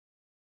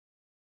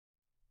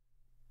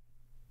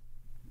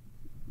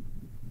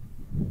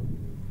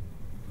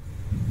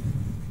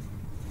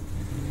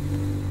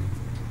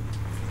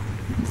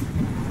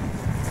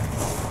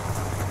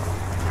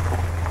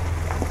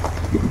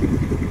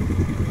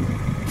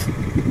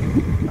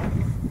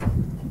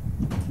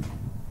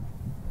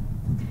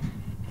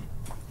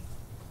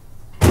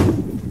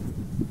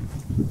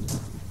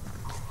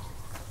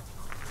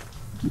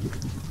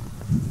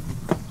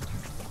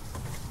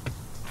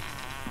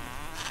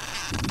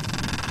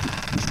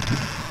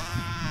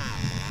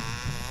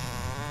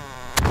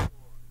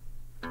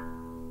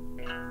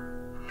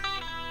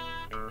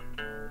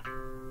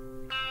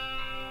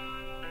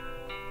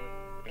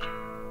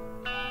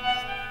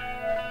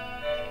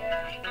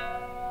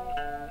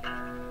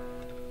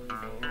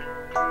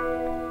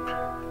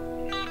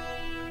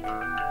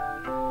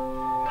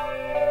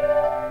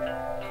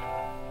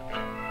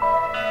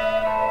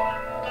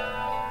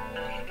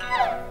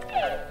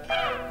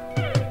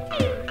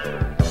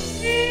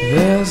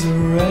There's a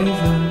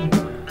raven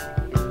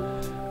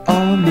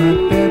on my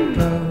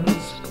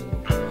bedpost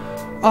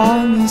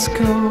on this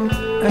cold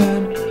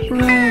and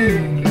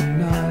rainy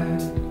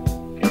night,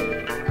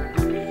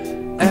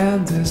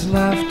 and there's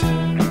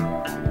laughter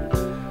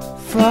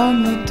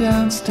from the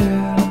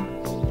downstairs.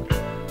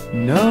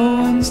 No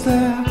one's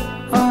there,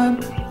 I'm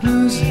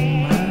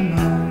losing my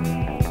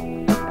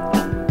mind.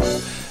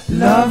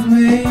 Love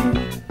me,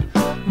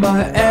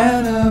 my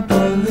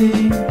Annabelle,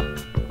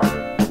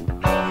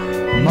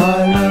 my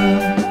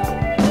love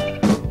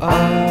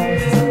of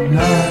the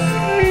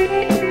night.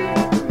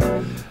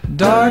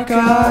 Dark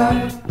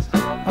eyes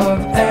of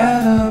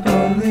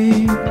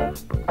Annabelle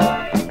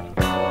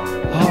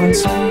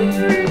haunts me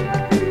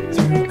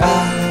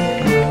throughout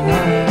my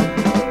life.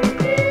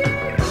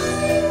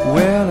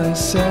 Well, I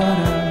sat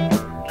up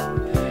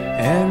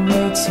and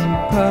read some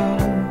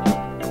poems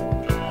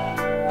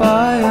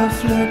by a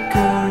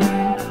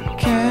flickering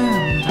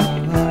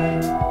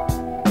candlelight,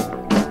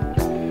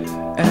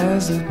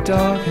 as a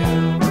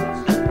doghouse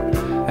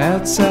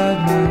outside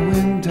my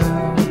window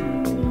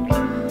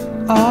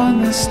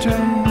on the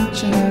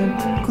strange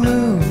and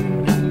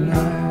gloomy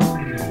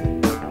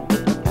night.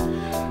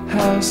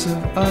 House of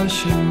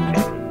Usher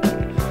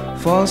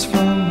falls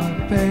from my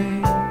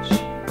page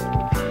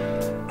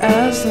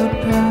as the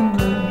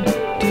pendulum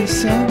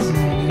descends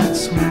in its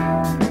swing.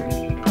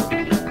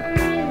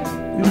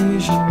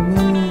 Legion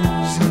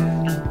moves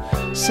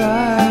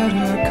inside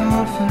her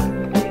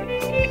coffin.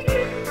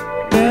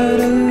 Dead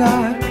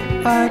alive,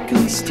 I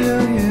can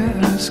still hear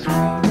her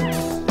scream.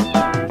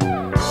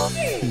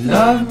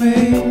 Love me,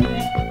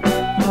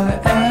 my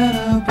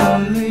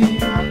Annabelle,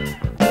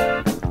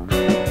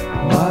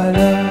 my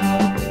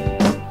love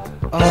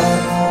of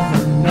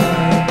the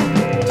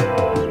night.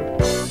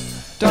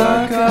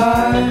 Dark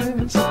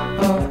eyes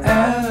of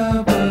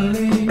Annabelle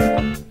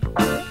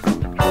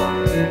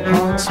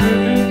haunts me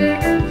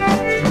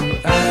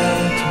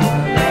throughout my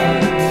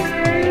life.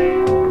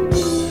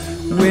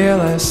 Well,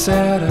 I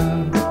sat up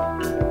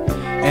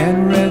and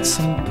read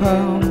some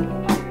poems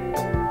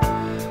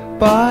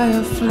by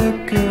a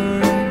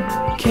flickering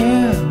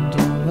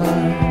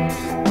candlelight,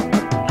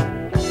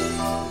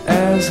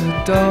 as a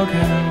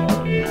doghouse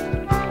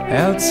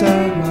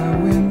outside my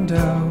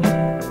window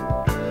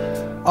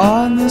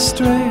on the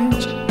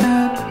strange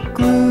and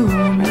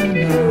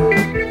gloomy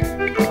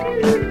night.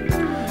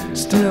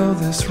 Still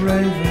this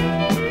raven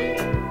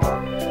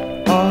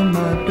on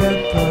my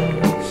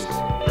bedpost,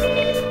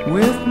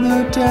 with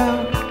no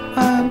doubt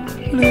I'm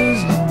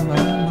losing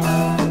my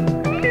mind.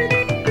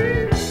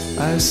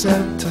 I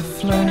set to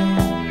flame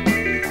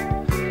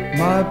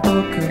my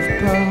book of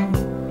poems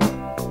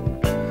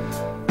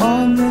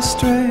on the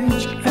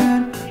strange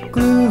and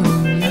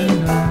gloomy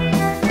night.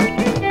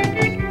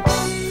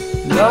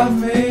 Love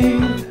me,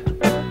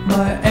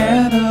 my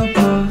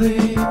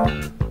Annabelle,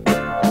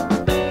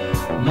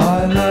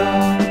 my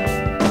love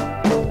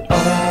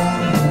of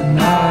the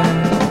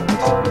night.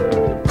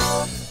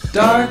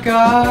 Dark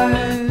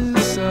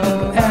eyes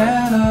of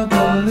Annabelle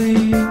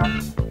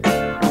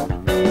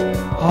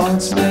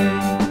haunts me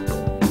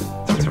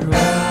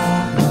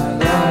throughout my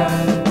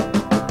life.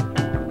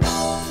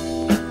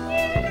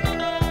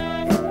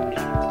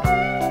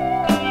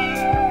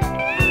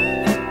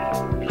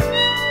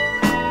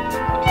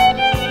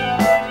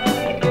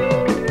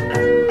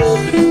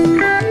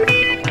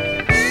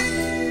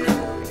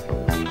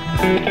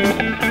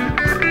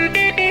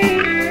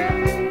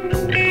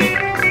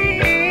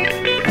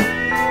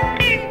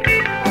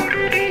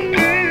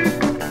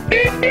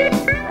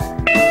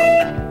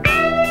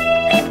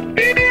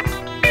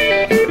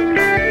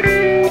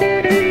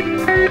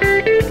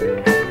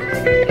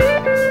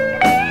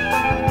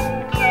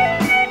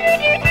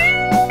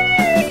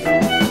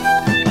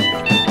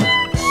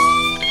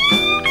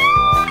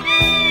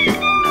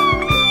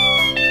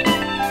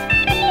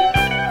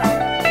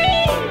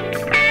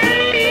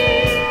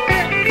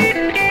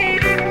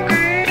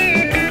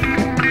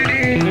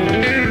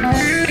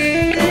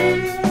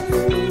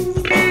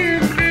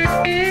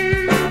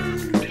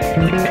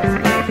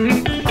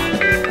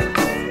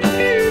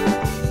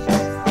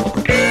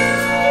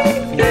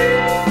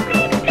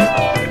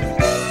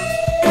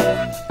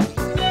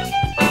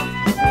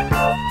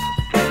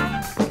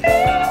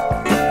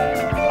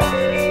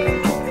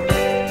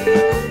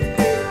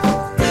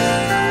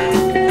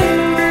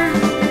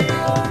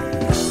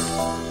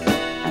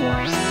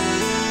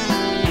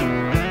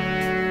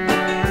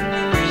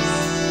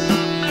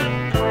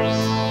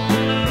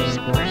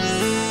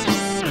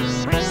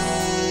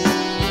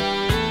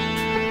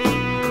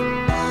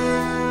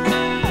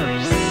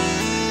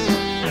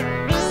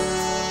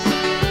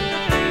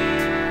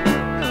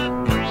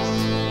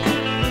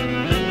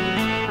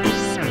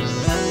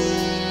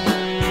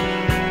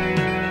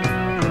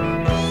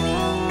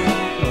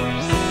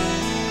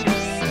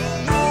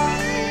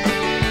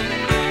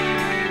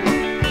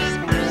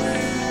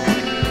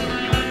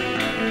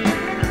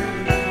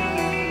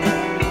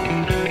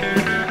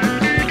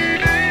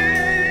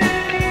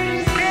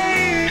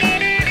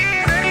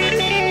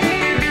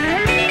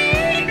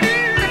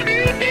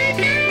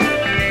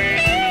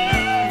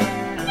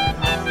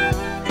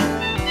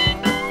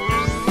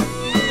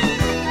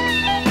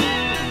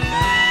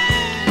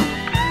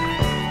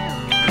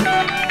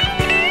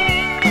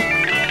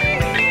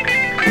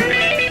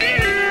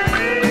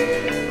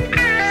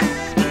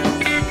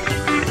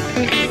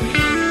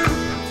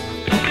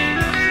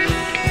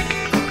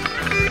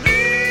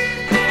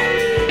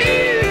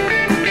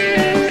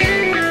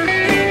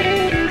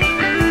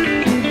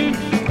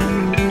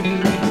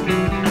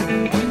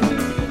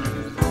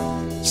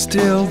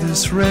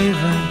 nights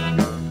raving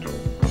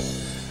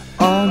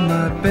on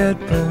my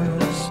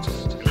bedpost,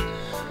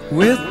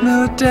 with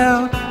no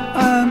doubt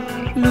I'm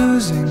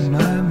losing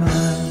my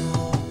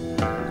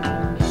mind.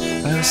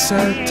 I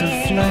set to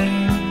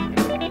flame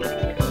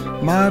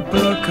my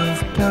book of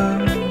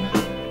poems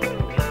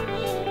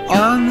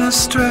on the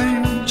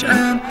strange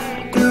and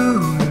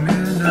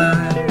gloomy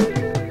night.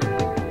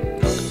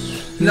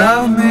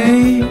 Love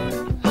me,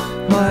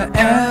 my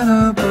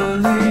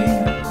Annabelle,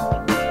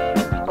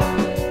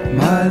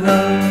 my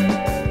love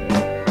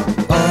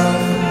of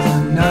the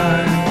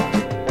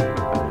night.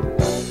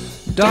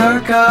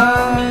 Dark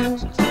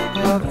eyes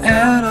of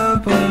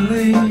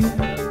Annabelle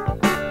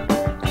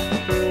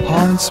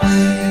haunts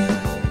me.